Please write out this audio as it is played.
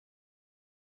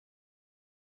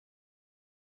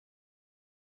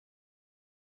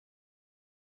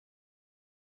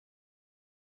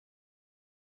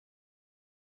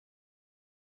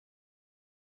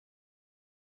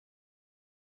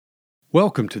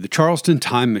Welcome to the Charleston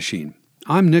Time Machine.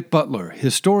 I'm Nick Butler,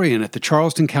 historian at the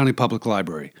Charleston County Public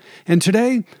Library, and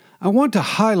today I want to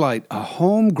highlight a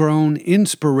homegrown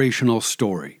inspirational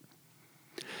story.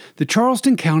 The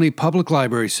Charleston County Public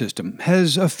Library system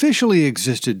has officially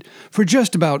existed for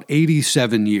just about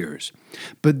 87 years,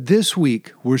 but this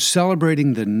week we're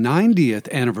celebrating the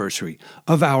 90th anniversary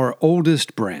of our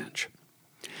oldest branch.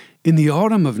 In the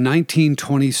autumn of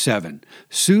 1927,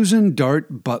 Susan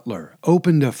Dart Butler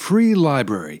opened a free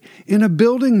library in a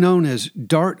building known as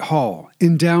Dart Hall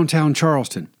in downtown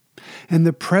Charleston. And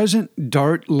the present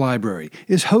Dart Library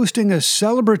is hosting a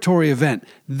celebratory event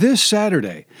this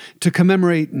Saturday to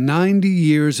commemorate 90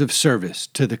 years of service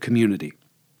to the community.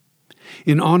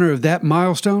 In honor of that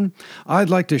milestone, I'd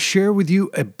like to share with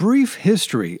you a brief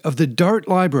history of the Dart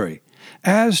Library,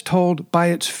 as told by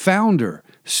its founder,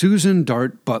 Susan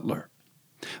Dart Butler.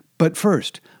 But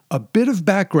first, a bit of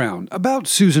background about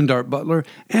Susan Dart Butler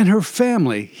and her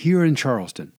family here in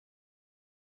Charleston.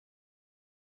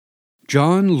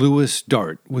 John Lewis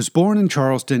Dart was born in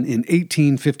Charleston in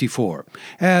 1854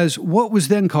 as what was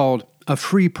then called a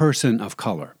free person of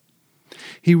color.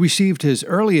 He received his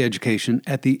early education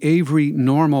at the Avery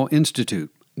Normal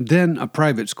Institute, then a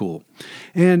private school,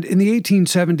 and in the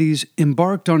 1870s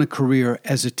embarked on a career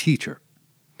as a teacher.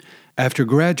 After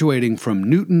graduating from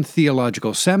Newton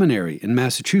Theological Seminary in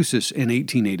Massachusetts in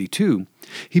 1882,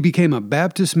 he became a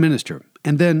Baptist minister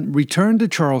and then returned to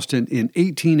Charleston in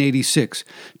 1886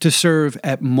 to serve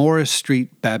at Morris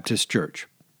Street Baptist Church.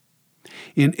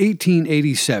 In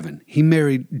 1887, he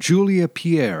married Julia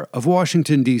Pierre of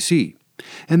Washington, D.C.,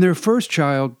 and their first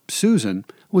child, Susan,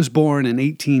 was born in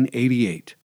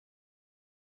 1888.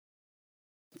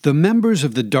 The members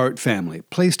of the Dart family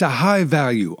placed a high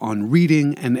value on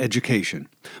reading and education,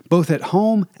 both at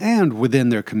home and within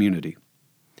their community.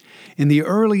 In the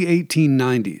early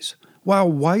 1890s,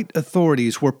 while white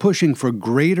authorities were pushing for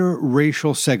greater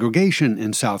racial segregation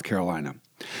in South Carolina,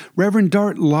 Reverend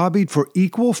Dart lobbied for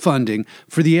equal funding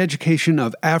for the education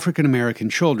of African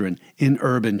American children in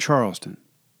urban Charleston.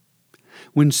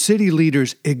 When city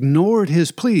leaders ignored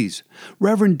his pleas,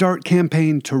 Reverend Dart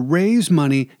campaigned to raise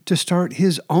money to start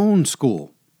his own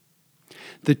school.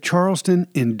 The Charleston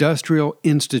Industrial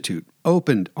Institute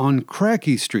opened on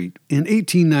Cracky Street in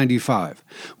 1895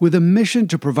 with a mission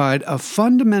to provide a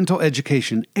fundamental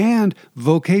education and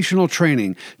vocational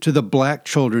training to the black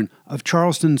children of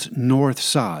Charleston's North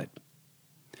Side.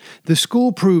 The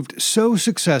school proved so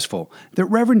successful that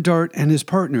Reverend Dart and his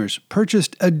partners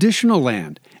purchased additional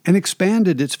land and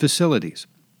expanded its facilities.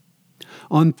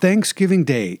 On Thanksgiving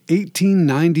Day,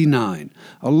 1899,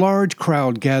 a large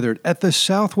crowd gathered at the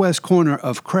southwest corner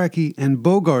of Cracky and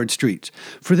Bogard Streets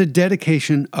for the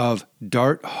dedication of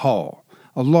Dart Hall,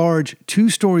 a large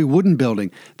two-story wooden building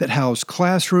that housed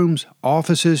classrooms,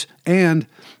 offices, and,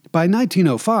 by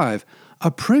 1905,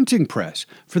 a printing press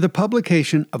for the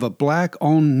publication of a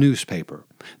black-owned newspaper,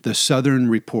 the Southern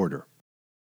Reporter.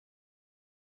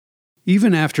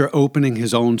 Even after opening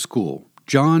his own school,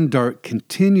 John Dart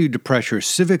continued to pressure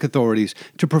civic authorities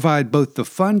to provide both the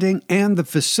funding and the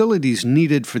facilities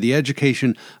needed for the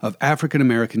education of African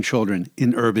American children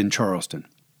in urban Charleston.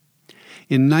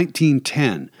 In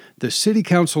 1910, the City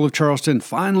Council of Charleston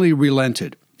finally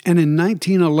relented, and in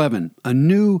 1911, a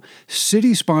new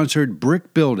city-sponsored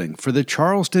brick building for the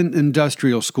Charleston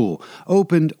Industrial School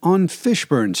opened on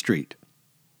Fishburne Street.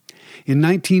 In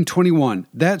 1921,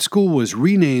 that school was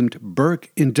renamed Burke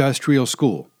Industrial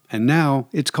School, and now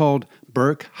it's called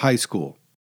Burke High School.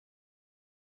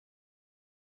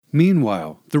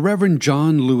 Meanwhile, the Reverend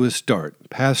John Lewis Dart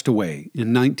passed away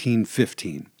in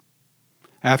 1915.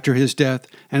 After his death,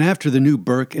 and after the new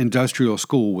Burke Industrial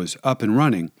School was up and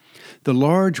running, the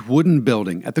large wooden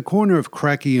building at the corner of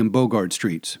Cracky and Bogard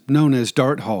Streets, known as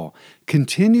Dart Hall,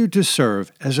 continued to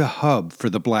serve as a hub for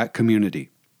the black community.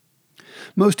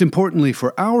 Most importantly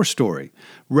for our story,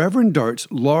 Reverend Dart's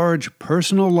large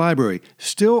personal library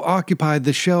still occupied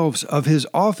the shelves of his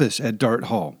office at Dart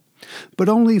Hall, but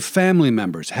only family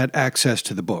members had access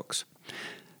to the books.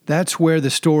 That's where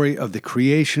the story of the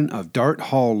creation of Dart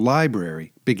Hall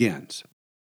Library begins.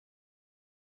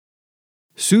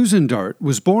 Susan Dart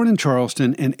was born in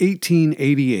Charleston in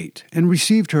 1888 and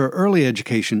received her early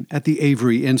education at the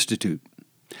Avery Institute.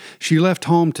 She left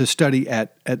home to study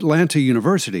at Atlanta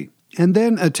University and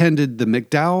then attended the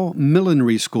McDowell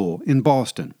Millinery School in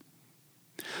Boston.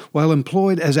 While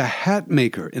employed as a hat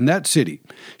maker in that city,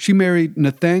 she married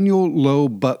Nathaniel Lowe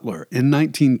Butler in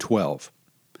 1912.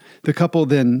 The couple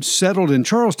then settled in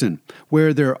Charleston,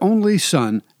 where their only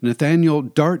son, Nathaniel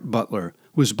Dart Butler,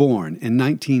 was born in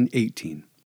 1918.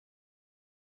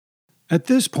 At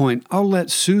this point, I'll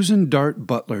let Susan Dart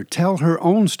Butler tell her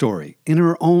own story in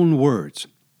her own words.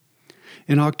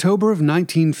 In October of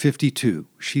 1952,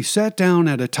 she sat down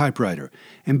at a typewriter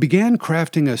and began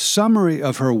crafting a summary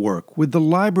of her work with the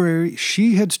library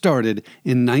she had started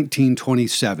in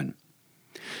 1927.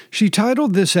 She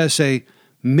titled this essay,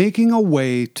 "Making a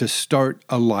Way to Start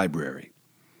a Library."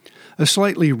 A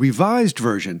slightly revised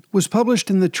version was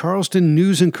published in the Charleston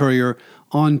News and Courier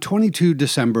on 22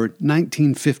 December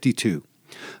 1952.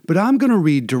 But I'm going to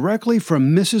read directly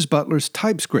from Mrs. Butler's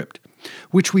typescript,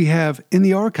 which we have in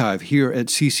the archive here at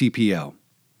CCPL.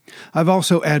 I've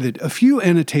also added a few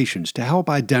annotations to help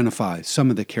identify some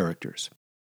of the characters.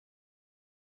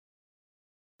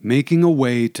 Making a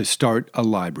Way to Start a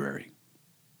Library.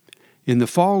 In the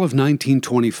fall of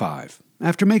 1925,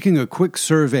 after making a quick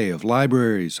survey of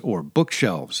libraries or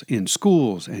bookshelves in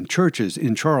schools and churches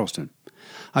in Charleston,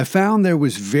 I found there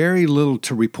was very little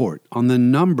to report on the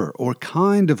number or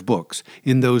kind of books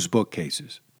in those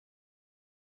bookcases.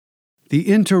 The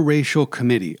Interracial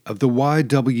Committee of the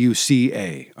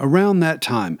YWCA around that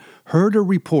time heard a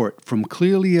report from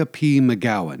Clelia P.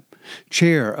 McGowan,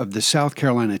 chair of the South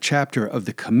Carolina chapter of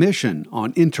the Commission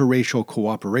on Interracial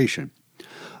Cooperation,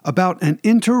 about an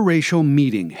interracial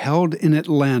meeting held in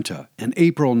Atlanta in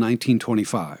April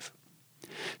 1925.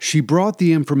 She brought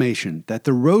the information that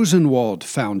the Rosenwald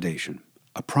Foundation,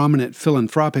 a prominent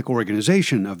philanthropic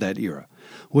organization of that era,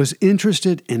 was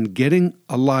interested in getting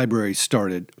a library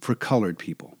started for colored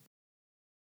people.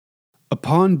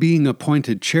 Upon being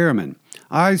appointed chairman,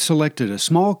 I selected a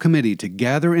small committee to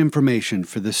gather information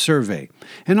for the survey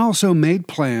and also made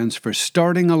plans for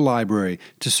starting a library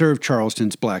to serve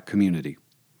Charleston's black community.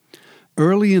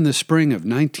 Early in the spring of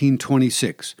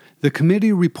 1926, the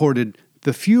committee reported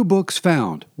the few books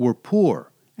found were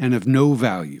poor and of no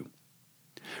value.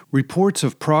 Reports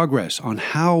of progress on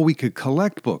how we could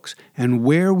collect books and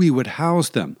where we would house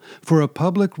them for a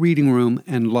public reading room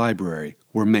and library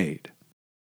were made.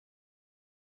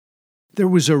 There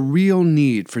was a real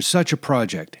need for such a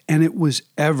project, and it was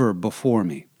ever before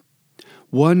me.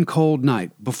 One cold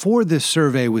night before this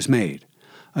survey was made,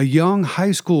 a young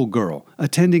high school girl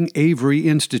attending Avery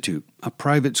Institute, a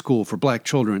private school for black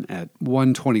children at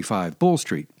 125 Bull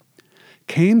Street,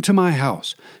 came to my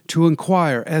house to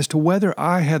inquire as to whether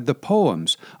I had the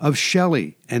poems of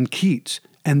Shelley and Keats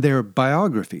and their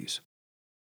biographies.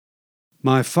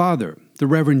 My father, the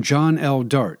Reverend John L.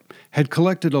 Dart, had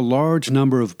collected a large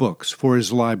number of books for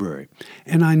his library,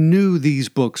 and I knew these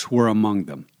books were among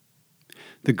them.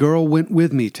 The girl went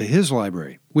with me to his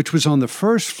library, which was on the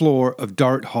first floor of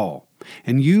Dart Hall,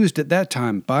 and used at that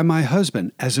time by my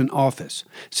husband as an office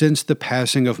since the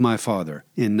passing of my father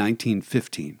in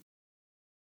 1915.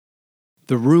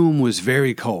 The room was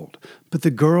very cold, but the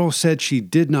girl said she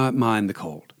did not mind the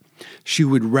cold. She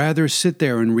would rather sit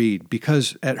there and read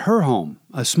because at her home,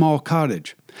 a small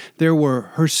cottage, there were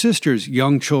her sister's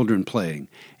young children playing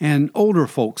and older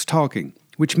folks talking,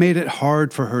 which made it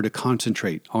hard for her to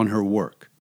concentrate on her work.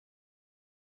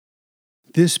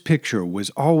 This picture was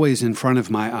always in front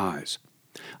of my eyes.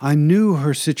 I knew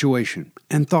her situation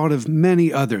and thought of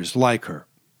many others like her.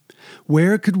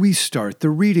 Where could we start the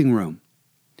reading room?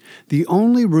 The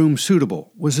only room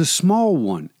suitable was a small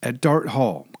one at Dart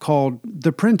Hall called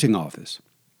the printing office.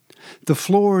 The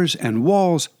floors and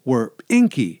walls were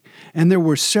inky, and there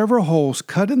were several holes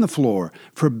cut in the floor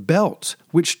for belts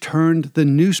which turned the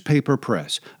newspaper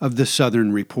press of the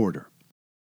Southern Reporter.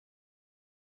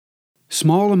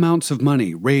 Small amounts of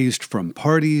money raised from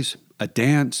parties, a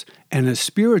dance, and a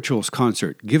spirituals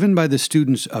concert given by the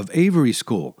students of Avery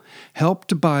School helped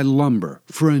to buy lumber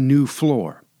for a new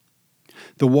floor.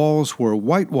 The walls were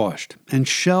whitewashed and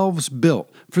shelves built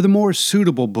for the more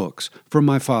suitable books from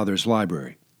my father's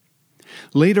library.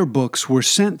 Later books were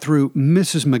sent through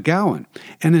Mrs. McGowan,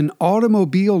 and an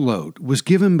automobile load was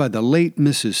given by the late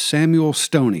Mrs. Samuel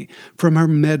Stoney from her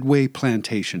Medway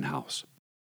plantation house.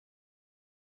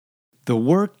 The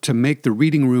work to make the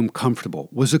reading room comfortable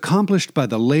was accomplished by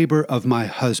the labor of my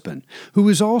husband, who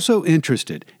was also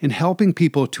interested in helping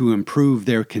people to improve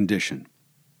their condition.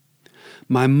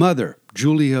 My mother,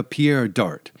 Julia Pierre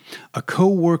Dart, a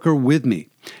co-worker with me,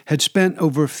 had spent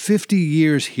over 50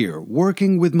 years here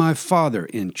working with my father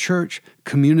in church,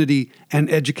 community,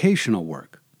 and educational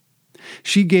work.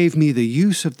 She gave me the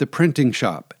use of the printing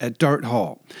shop at Dart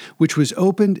Hall, which was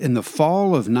opened in the fall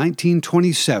of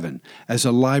 1927 as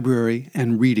a library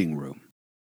and reading room.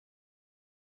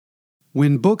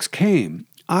 When books came,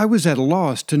 I was at a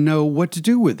loss to know what to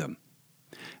do with them.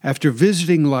 After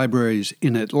visiting libraries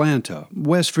in Atlanta,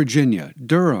 West Virginia,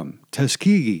 Durham,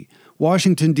 Tuskegee,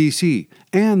 Washington, D.C.,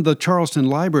 and the Charleston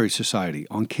Library Society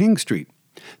on King Street,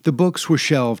 The books were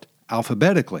shelved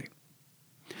alphabetically.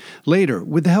 Later,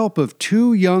 with the help of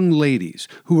two young ladies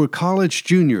who were college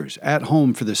juniors at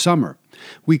home for the summer,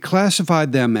 we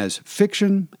classified them as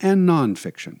fiction and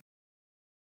nonfiction.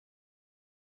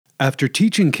 After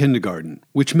teaching kindergarten,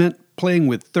 which meant playing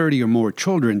with 30 or more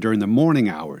children during the morning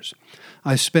hours,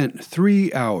 I spent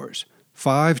 3 hours,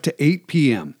 5 to 8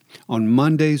 p.m., on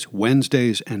Mondays,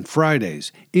 Wednesdays, and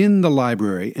Fridays in the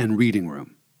library and reading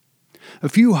room. A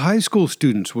few high school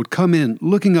students would come in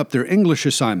looking up their English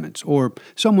assignments or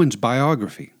someone's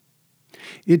biography.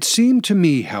 It seemed to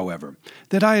me, however,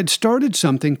 that I had started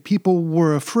something people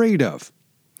were afraid of.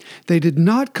 They did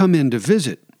not come in to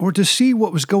visit or to see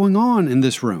what was going on in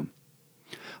this room.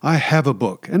 I have a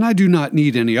book, and I do not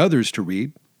need any others to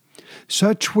read.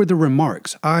 Such were the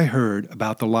remarks I heard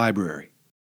about the library.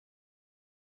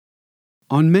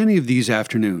 On many of these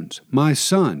afternoons, my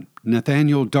son,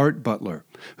 Nathaniel Dart Butler,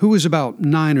 who was about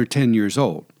 9 or 10 years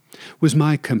old, was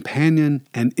my companion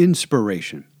and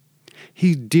inspiration.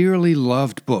 He dearly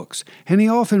loved books, and he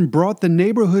often brought the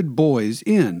neighborhood boys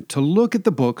in to look at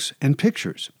the books and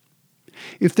pictures.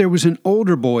 If there was an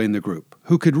older boy in the group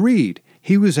who could read,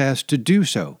 he was asked to do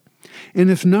so, and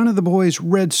if none of the boys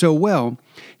read so well,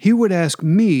 he would ask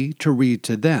me to read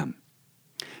to them.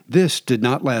 This did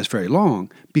not last very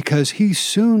long because he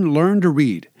soon learned to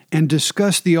read and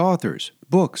discuss the authors,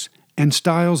 books, and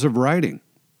styles of writing.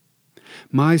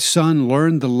 My son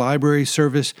learned the library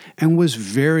service and was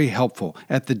very helpful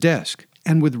at the desk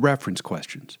and with reference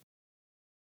questions.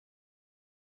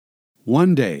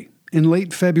 One day, in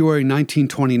late February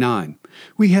 1929,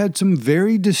 we had some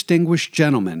very distinguished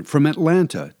gentlemen from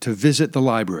Atlanta to visit the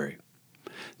library.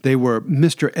 They were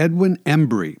Mr. Edwin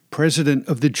Embry, president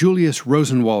of the Julius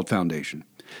Rosenwald Foundation,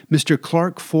 Mr.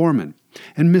 Clark Foreman,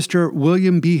 and Mr.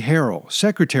 William B. Harrell,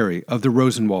 secretary of the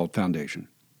Rosenwald Foundation.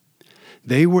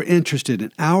 They were interested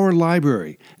in our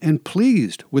library and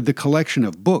pleased with the collection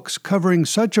of books covering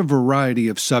such a variety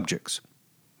of subjects.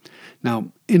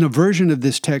 Now, in a version of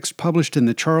this text published in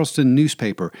the Charleston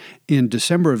newspaper in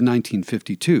December of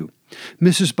 1952,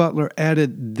 Mrs. Butler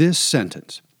added this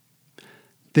sentence: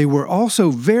 "They were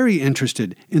also very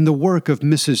interested in the work of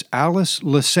Mrs. Alice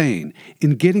Lesane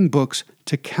in getting books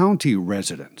to county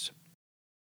residents."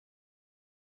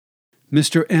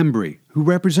 Mr. Embry, who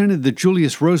represented the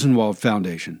Julius Rosenwald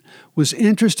Foundation, was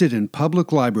interested in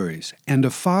public libraries, and a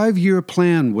 5-year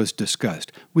plan was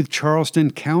discussed with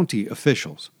Charleston County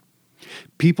officials.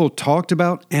 People talked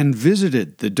about and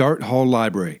visited the Dart Hall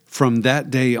Library from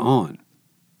that day on.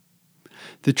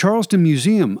 The Charleston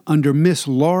Museum under Miss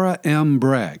Laura M.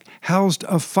 Bragg housed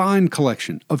a fine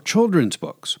collection of children's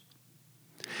books.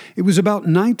 It was about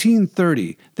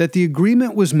 1930 that the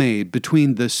agreement was made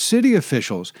between the city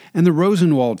officials and the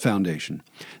Rosenwald Foundation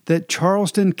that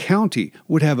Charleston County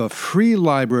would have a free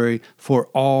library for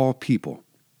all people.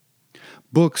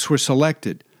 Books were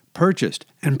selected, purchased,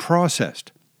 and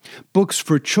processed. Books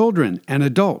for children and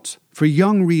adults, for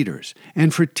young readers,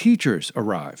 and for teachers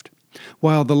arrived,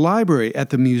 while the library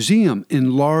at the museum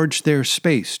enlarged their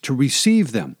space to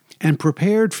receive them and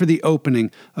prepared for the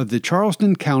opening of the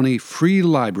Charleston County Free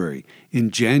Library in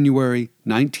January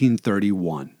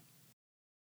 1931.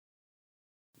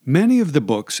 Many of the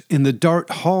books in the Dart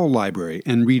Hall Library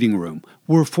and Reading Room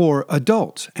were for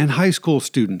adults and high school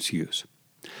students' use.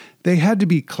 They had to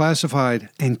be classified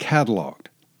and cataloged.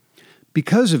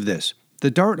 Because of this,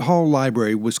 the Dart Hall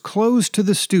Library was closed to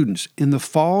the students in the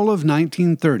fall of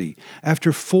 1930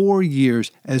 after 4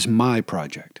 years as my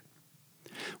project.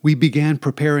 We began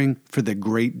preparing for the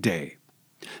great day.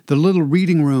 The little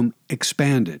reading room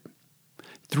expanded.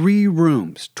 3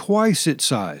 rooms, twice its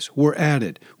size, were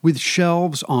added, with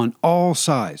shelves on all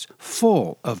sides,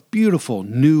 full of beautiful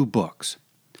new books.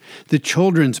 The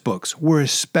children's books were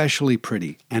especially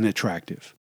pretty and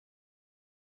attractive.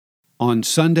 On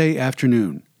Sunday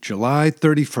afternoon, July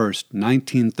 31st,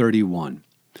 1931,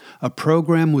 a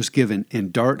program was given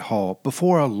in Dart Hall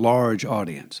before a large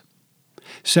audience.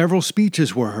 Several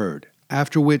speeches were heard,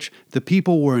 after which the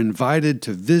people were invited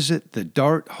to visit the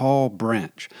Dart Hall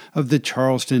branch of the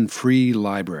Charleston Free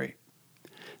Library.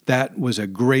 That was a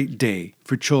great day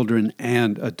for children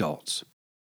and adults.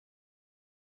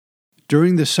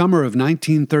 During the summer of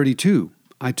 1932,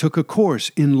 I took a course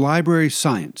in library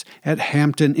science at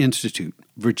Hampton Institute,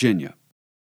 Virginia.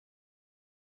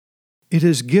 It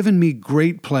has given me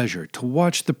great pleasure to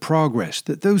watch the progress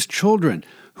that those children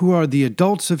who are the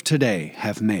adults of today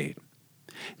have made.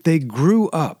 They grew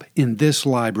up in this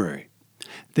library.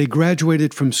 They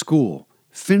graduated from school,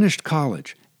 finished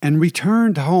college, and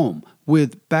returned home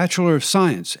with Bachelor of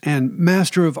Science and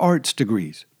Master of Arts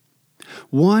degrees.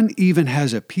 One even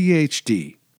has a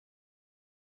Ph.D.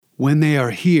 When they are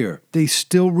here, they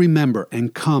still remember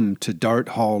and come to Dart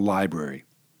Hall Library.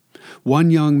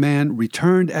 One young man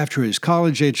returned after his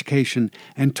college education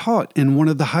and taught in one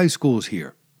of the high schools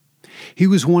here. He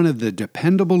was one of the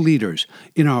dependable leaders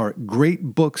in our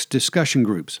Great Books discussion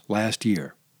groups last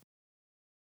year.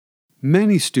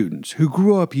 Many students who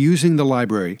grew up using the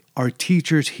library are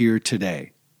teachers here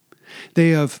today. They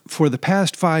have, for the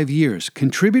past 5 years,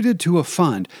 contributed to a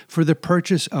fund for the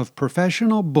purchase of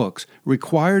professional books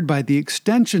required by the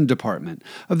Extension Department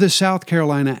of the South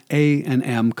Carolina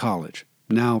A&M College,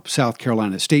 now South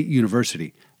Carolina State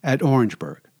University, at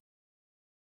Orangeburg.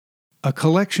 A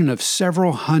collection of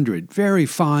several hundred very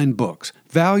fine books,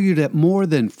 valued at more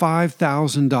than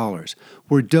 $5,000,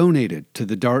 were donated to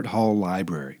the Dart Hall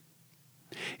Library.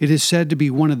 It is said to be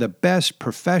one of the best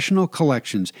professional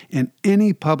collections in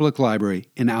any public library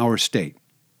in our state.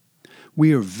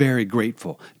 We are very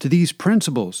grateful to these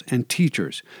principals and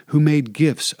teachers who made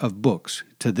gifts of books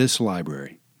to this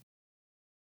library.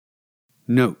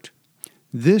 Note: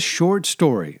 this short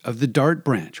story of the Dart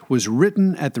Branch was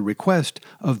written at the request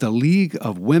of the League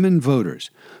of Women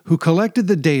Voters, who collected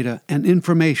the data and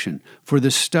information for the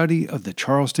study of the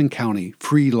Charleston County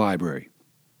Free Library.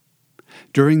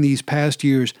 During these past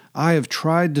years, I have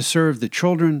tried to serve the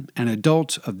children and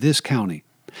adults of this county,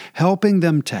 helping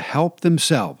them to help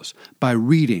themselves by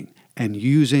reading and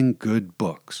using good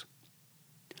books.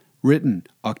 Written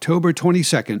October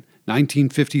 22,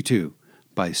 1952,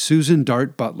 by Susan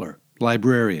Dart Butler,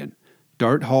 librarian,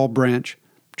 Dart Hall Branch,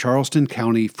 Charleston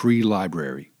County Free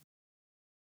Library.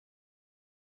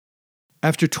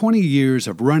 After 20 years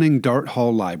of running Dart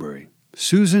Hall Library,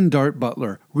 Susan Dart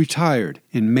Butler retired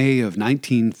in May of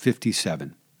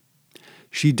 1957.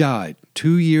 She died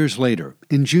 2 years later,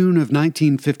 in June of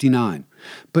 1959,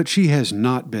 but she has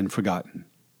not been forgotten.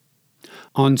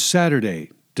 On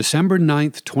Saturday, December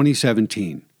 9,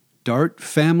 2017, Dart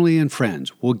family and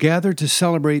friends will gather to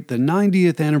celebrate the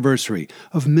 90th anniversary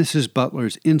of Mrs.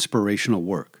 Butler's inspirational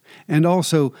work, and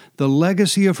also the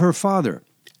legacy of her father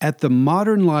at the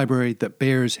modern library that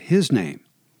bears his name.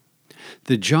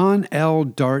 The John L.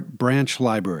 Dart Branch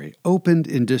Library opened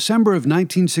in December of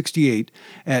 1968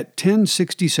 at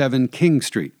 1067 King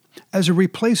Street as a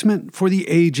replacement for the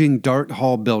aging Dart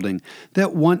Hall building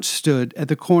that once stood at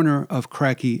the corner of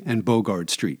Cracky and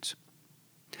Bogard Streets.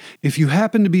 If you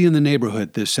happen to be in the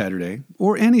neighborhood this Saturday,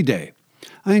 or any day,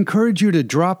 I encourage you to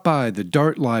drop by the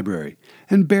Dart Library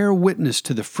and bear witness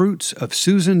to the fruits of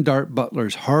Susan Dart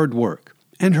Butler's hard work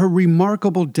and her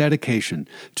remarkable dedication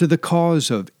to the cause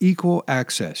of equal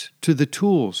access to the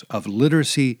tools of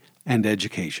literacy and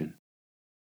education.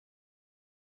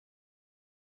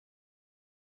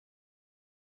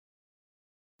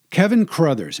 Kevin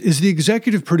Crothers is the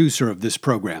executive producer of this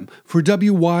program for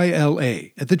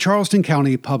WYLA at the Charleston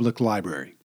County Public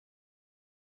Library.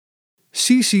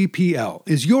 CCPL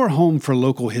is your home for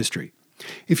local history.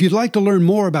 If you'd like to learn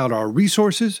more about our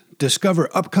resources, discover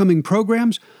upcoming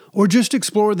programs, or just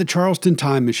explore the Charleston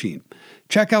Time Machine,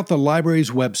 check out the library's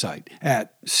website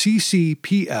at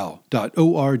ccpl.org.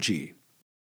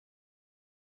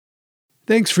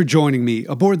 Thanks for joining me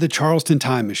aboard the Charleston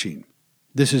Time Machine.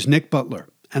 This is Nick Butler,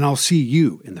 and I'll see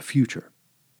you in the future.